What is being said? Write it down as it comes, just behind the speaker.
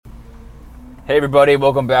Hey everybody,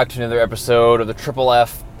 welcome back to another episode of the Triple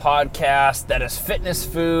F podcast that is fitness,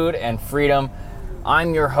 food, and freedom.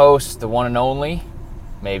 I'm your host, the one and only,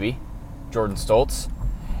 maybe, Jordan Stoltz.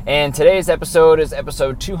 And today's episode is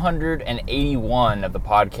episode 281 of the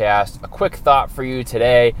podcast. A quick thought for you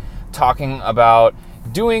today, talking about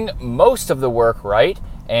doing most of the work right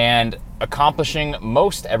and accomplishing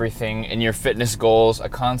most everything in your fitness goals, a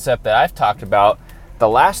concept that I've talked about the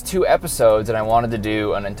last two episodes, and I wanted to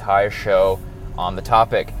do an entire show on the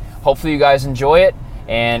topic. Hopefully you guys enjoy it,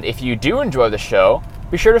 and if you do enjoy the show,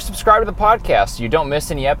 be sure to subscribe to the podcast so you don't miss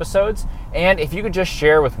any episodes. And if you could just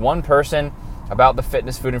share with one person about the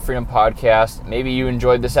Fitness, Food, and Freedom podcast, maybe you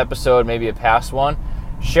enjoyed this episode, maybe a past one,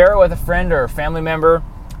 share it with a friend or a family member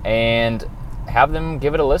and have them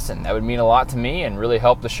give it a listen. That would mean a lot to me and really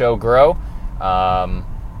help the show grow. And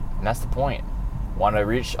that's the point. Want to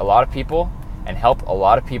reach a lot of people and help a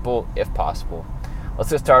lot of people if possible. Let's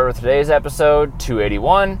get started with today's episode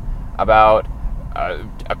 281 about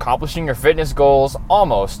accomplishing your fitness goals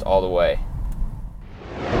almost all the way.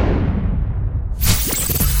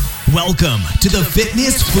 Welcome to the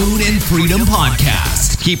Fitness, Food, and Freedom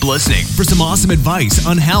podcast. Keep listening for some awesome advice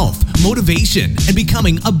on health, motivation, and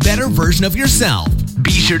becoming a better version of yourself.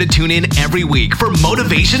 Be sure to tune in every week for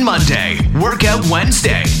Motivation Monday, Workout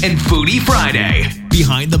Wednesday, and Foodie Friday.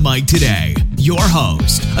 Behind the mic today, your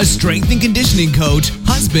host, a strength and conditioning coach,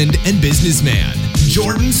 husband, and businessman,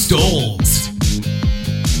 Jordan Stoltz.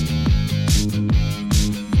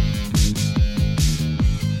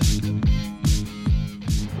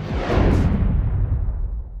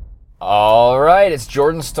 All right, it's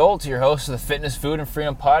Jordan Stoltz, your host of the Fitness, Food, and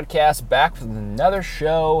Freedom podcast, back with another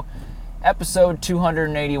show, episode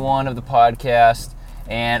 281 of the podcast,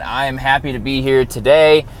 and I am happy to be here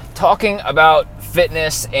today talking about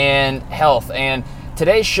fitness and health. And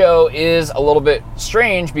today's show is a little bit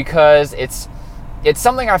strange because it's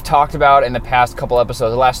something I've talked about in the past couple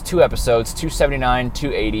episodes, the last two episodes, 279,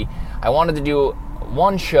 280. I wanted to do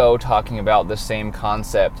one show talking about the same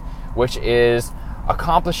concept, which is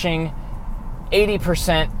accomplishing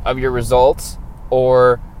 80% of your results,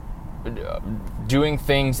 or doing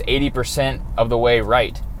things 80% of the way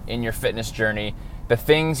right in your fitness journey. The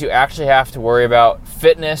things you actually have to worry about,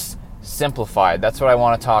 fitness simplified. That's what I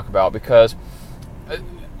want to talk about, because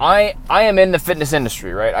I am in the fitness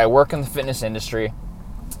industry, right? I work in the fitness industry,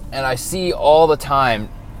 and I see all the time,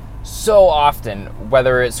 so often,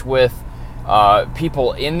 whether it's with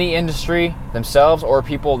people in the industry themselves or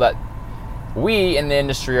people that we in the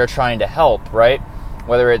industry are trying to help, right?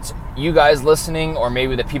 Whether it's you guys listening or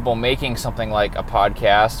maybe the people making something like a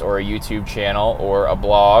podcast or a YouTube channel or a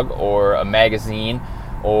blog or a magazine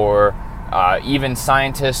or even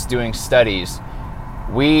scientists doing studies.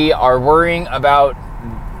 We are worrying about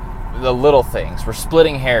the little things. We're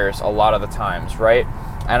splitting hairs a lot of the times, right?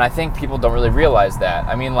 And I think people don't really realize that.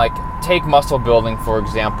 I mean, like, take muscle building, for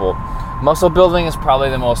example. Muscle building is probably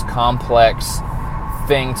the most complex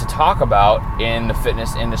thing to talk about in the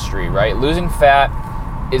fitness industry, right? Losing fat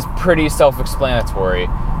is pretty self-explanatory.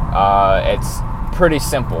 It's pretty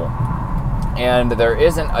simple, and there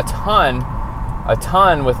isn't a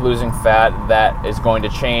ton with losing fat that is going to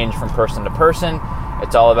change from person to person.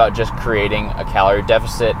 It's all about just creating a calorie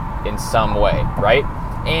deficit in some way, right?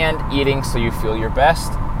 And eating so you feel your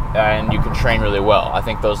best and you can train really well. I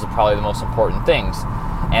think those are probably the most important things,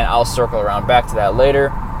 and I'll circle around back to that later.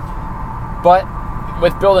 But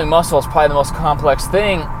with building muscle, it's probably the most complex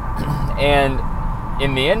thing. And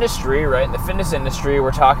in the industry, right, in the fitness industry, we're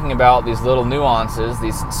talking about these little nuances,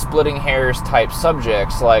 these splitting hairs type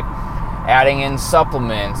subjects, like adding in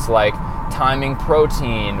supplements, like timing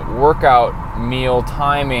protein, workout meal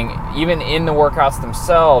timing, even in the workouts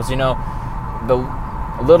themselves, you know, the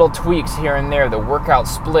little tweaks here and there, the workout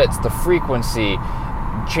splits, the frequency,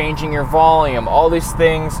 changing your volume, all these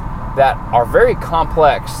things that are very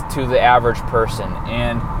complex to the average person.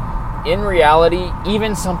 And in reality,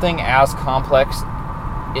 even something as complex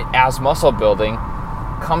as muscle building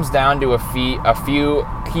comes down to a few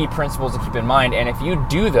key principles to keep in mind. And if you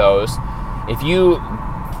do those, if you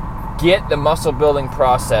get the muscle building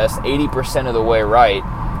process 80% of the way right,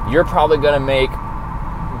 you're probably going to make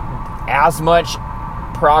as much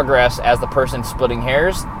progress as the person splitting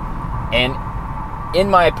hairs. And in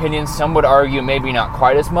my opinion, some would argue maybe not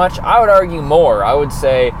quite as much. I would argue more. I would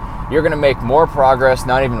say you're going to make more progress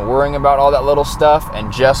not even worrying about all that little stuff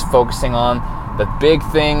and just focusing on the big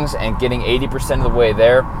things and getting 80% of the way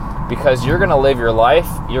there, because you're going to live your life.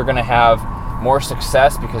 You're going to have more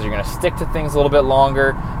success because you're going to stick to things a little bit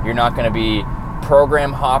longer. You're not going to be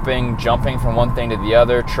program hopping, jumping from one thing to the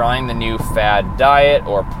other, trying the new fad diet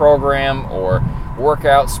or program or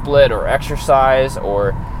workout split or exercise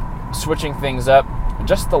or switching things up,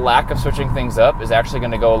 just the lack of switching things up is actually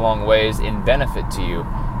going to go a long ways in benefit to you,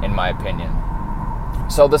 in my opinion.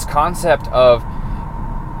 So this concept of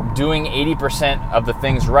doing 80% of the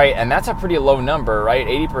things right, and that's a pretty low number, right?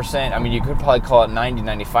 80%, I mean, you could probably call it 90,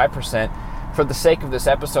 95%. For the sake of this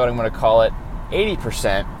episode, I'm going to call it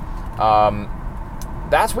 80%.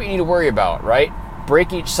 That's what you need to worry about, right?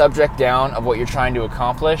 Break each subject down of what you're trying to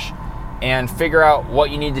accomplish and figure out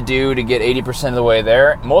what you need to do to get 80% of the way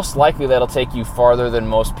there. Most likely that'll take you farther than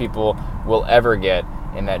most people will ever get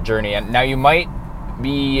in that journey. And now you might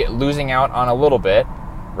be losing out on a little bit,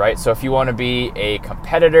 right? So if you want to be a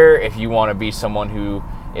competitor, if you want to be someone who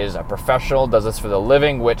is a professional, does this for the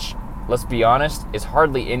living, which, let's be honest, is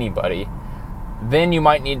hardly anybody, then you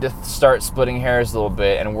might need to start splitting hairs a little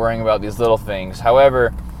bit and worrying about these little things.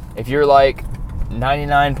 However, if you're like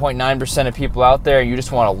 99.9% of people out there, you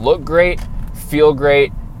just want to look great, feel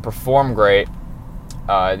great, perform great,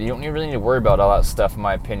 you don't really need to worry about all that stuff, in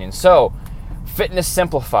my opinion. So, fitness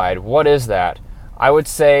simplified, what is that? I would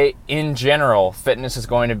say, in general, fitness is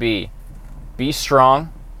going to be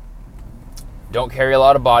strong, don't carry a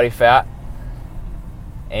lot of body fat,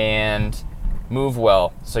 and move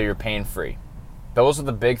well so you're pain-free. Those are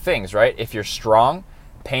the big things, right? If you're strong,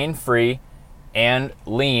 pain-free, and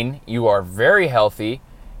lean, you are very healthy.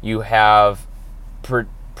 You have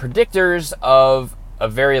predictors of a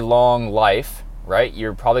very long life, right?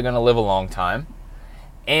 You're probably going to live a long time.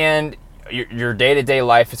 And your day-to-day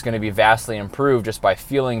life is going to be vastly improved just by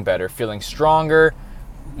feeling better, feeling stronger,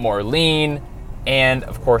 more lean, and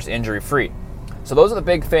of course injury-free. So those are the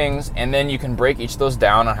big things, and then you can break each of those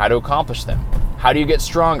down on how to accomplish them. How do you get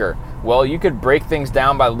stronger? Well, you could break things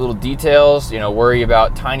down by little details, worry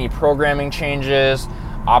about tiny programming changes,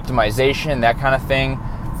 optimization, that kind of thing.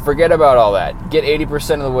 Forget about all that. Get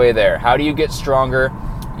 80% of the way there. How do you get stronger?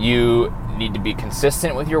 You need to be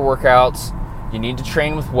consistent with your workouts. You need to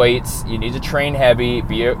train with weights. You need to train heavy,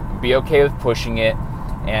 be okay with pushing it,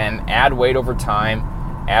 and add weight over time,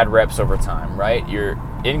 add reps over time, right? You're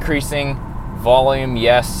increasing volume,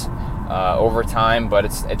 yes, over time, but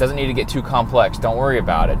it doesn't need to get too complex. Don't worry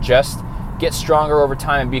about it. Just get stronger over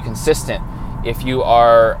time and be consistent. If you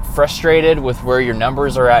are frustrated with where your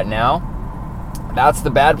numbers are at now, that's the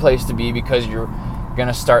bad place to be, because you're going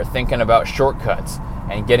to start thinking about shortcuts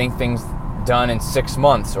and getting things done in 6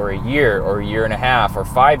 months or a year and a half or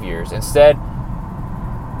 5 years. Instead,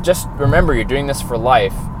 just remember you're doing this for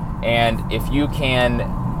life, and if you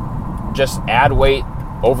can just add weight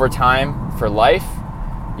over time for life,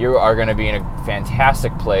 you are going to be in a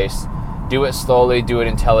fantastic place. Do it slowly, do it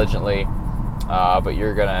intelligently, but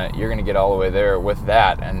you're gonna get all the way there with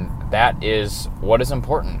that, and that is what is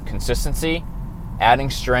important: consistency, adding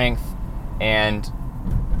strength, and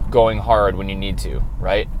going hard when you need to,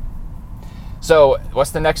 right? So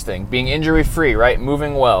what's the next thing? Being injury-free, right?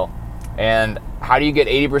 Moving well. And how do you get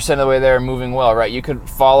 80% of the way there moving well, right? You could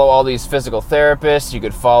follow all these physical therapists. You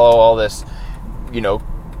could follow all this,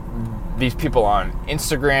 these people on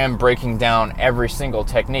Instagram breaking down every single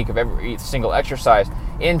technique of every single exercise.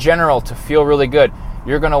 In general, to feel really good,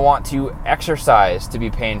 you're going to want to exercise to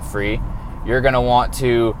be pain-free. You're going to want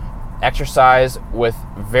to exercise with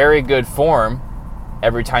very good form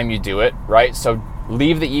every time you do it, right? So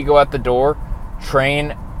leave the ego at the door.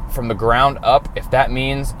 Train from the ground up. If that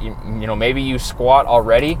means, maybe you squat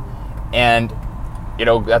already and,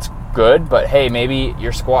 that's good, but hey, maybe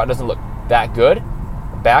your squat doesn't look that good.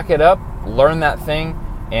 Back it up, learn that thing,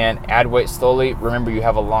 and add weight slowly. Remember, you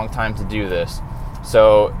have a long time to do this.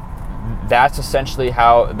 So that's essentially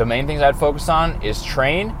how the main things I'd focus on is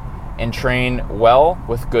train, and train well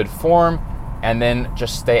with good form, and then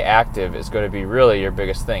just stay active is going to be really your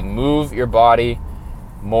biggest thing. Move your body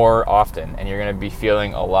more often, and you're going to be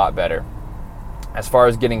feeling a lot better. As far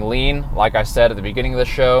as getting lean, like I said at the beginning of the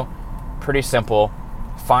show, pretty simple.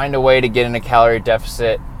 Find a way to get in a calorie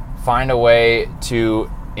deficit. Find a way to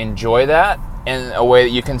enjoy that in a way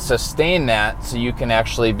that you can sustain that so you can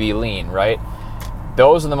actually be lean, right?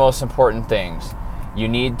 Those are the most important things. You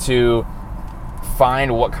need to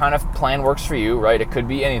find what kind of plan works for you, right? It could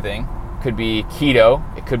be anything. It could be keto.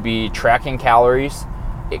 It could be tracking calories.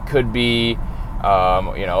 It could be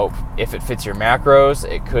if it fits your macros.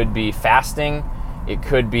 It could be fasting. It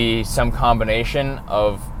could be some combination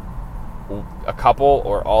of a couple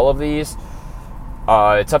or all of these.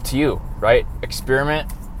 It's up to you, right?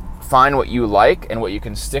 Experiment, find what you like and what you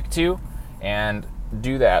can stick to, and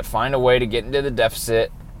do that. Find a way to get into the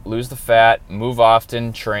deficit, lose the fat, move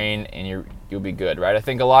often, train, and you'll be good, right? I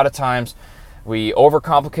think a lot of times we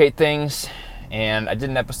overcomplicate things, and I did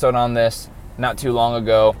an episode on this not too long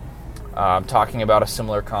ago. talking about a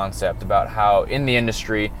similar concept about how in the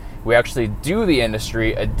industry, we actually do the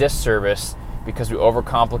industry a disservice because we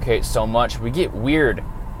overcomplicate so much. We get weird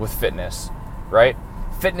with fitness, right?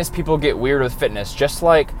 Fitness people get weird with fitness, just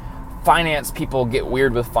like finance people get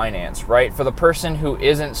weird with finance, right? For the person who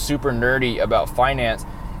isn't super nerdy about finance,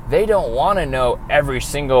 they don't want to know every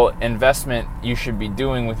single investment you should be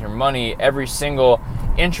doing with your money, every single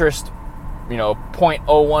interest,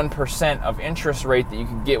 0.01% of interest rate that you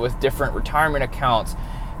can get with different retirement accounts,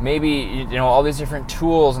 maybe, all these different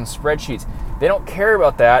tools and spreadsheets. They don't care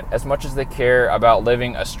about that as much as they care about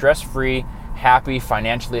living a stress-free, happy,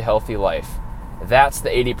 financially healthy life. That's the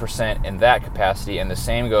 80% in that capacity, and the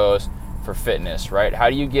same goes for fitness, right? How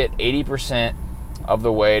do you get 80% of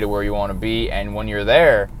the way to where you want to be? And when you're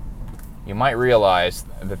there, you might realize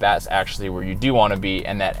that that's actually where you do want to be,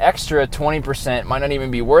 and that extra 20% might not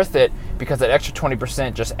even be worth it, because that extra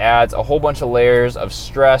 20% just adds a whole bunch of layers of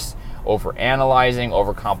stress, over analyzing,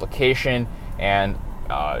 over complication, and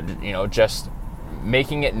just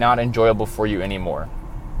making it not enjoyable for you anymore.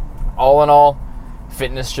 All in all,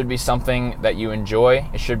 fitness should be something that you enjoy.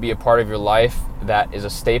 It should be a part of your life that is a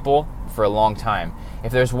staple for a long time.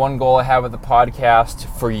 If there's one goal I have with the podcast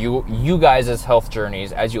for you guys' health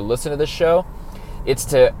journeys as you listen to this show, it's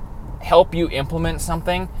to help you implement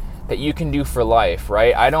something that you can do for life,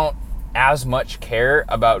 right? I don't as much care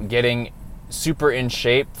about getting super in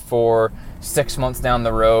shape for 6 months down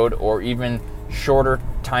the road, or even shorter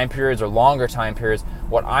time periods or longer time periods.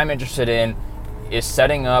 What I'm interested in is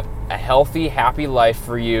setting up a healthy, happy life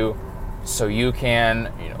for you so you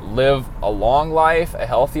can live a long life, a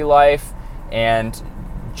healthy life, and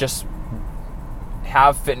just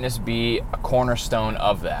have fitness be a cornerstone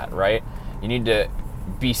of that, right? You need to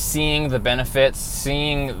be seeing the benefits,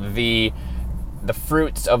 seeing the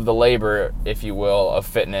fruits of the labor, if you will, of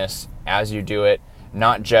fitness as you do it,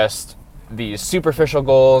 not just these superficial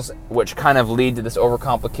goals, which kind of lead to this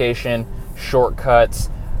overcomplication, shortcuts,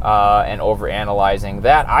 and overanalyzing.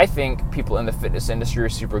 That, I think, people in the fitness industry are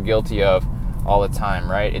super guilty of all the time,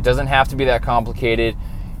 right? It doesn't have to be that complicated.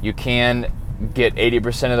 You can get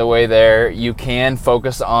 80% of the way there. You can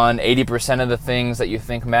focus on 80% of the things that you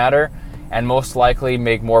think matter, and most likely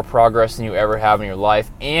make more progress than you ever have in your life,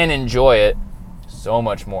 and enjoy it so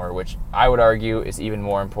much more, which I would argue is even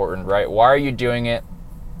more important, right? Why are you doing it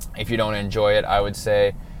if you don't enjoy it? I would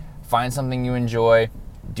say find something you enjoy,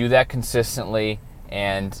 do that consistently,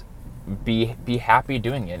 and be happy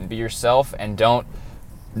doing it, and be yourself, and don't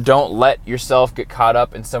let yourself get caught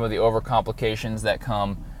up in some of the overcomplications that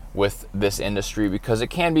come with this industry, because it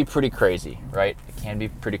can be pretty crazy, right? It can be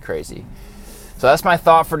pretty crazy. So that's my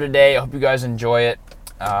thought for today. I hope you guys enjoy it.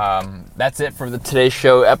 That's it for today's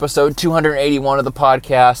show, episode 281 of the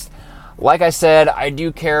podcast. Like I said, I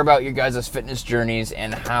do care about your guys' fitness journeys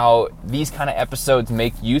and how these kind of episodes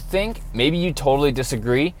make you think. Maybe you totally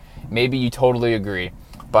disagree. Maybe you totally agree.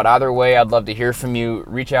 But either way, I'd love to hear from you.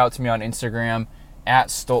 Reach out to me on Instagram at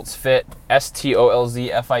StolzFit,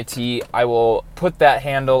 STOLZFIT. I will put that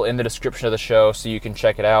handle in the description of the show so you can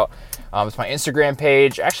check it out. It's my Instagram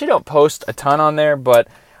page. I actually don't post a ton on there, but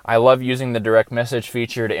I love using the direct message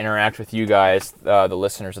feature to interact with you guys, the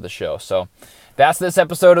listeners of the show. So that's this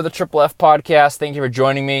episode of the Triple F Podcast. Thank you for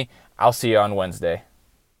joining me. I'll see you on Wednesday.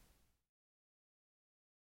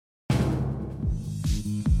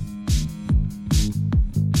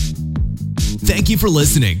 Thank you for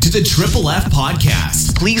listening to the Triple F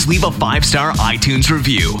Podcast. Please leave a 5-star iTunes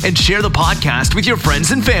review and share the podcast with your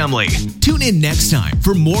friends and family. Tune in next time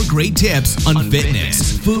for more great tips on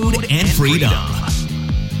fitness, food, and freedom.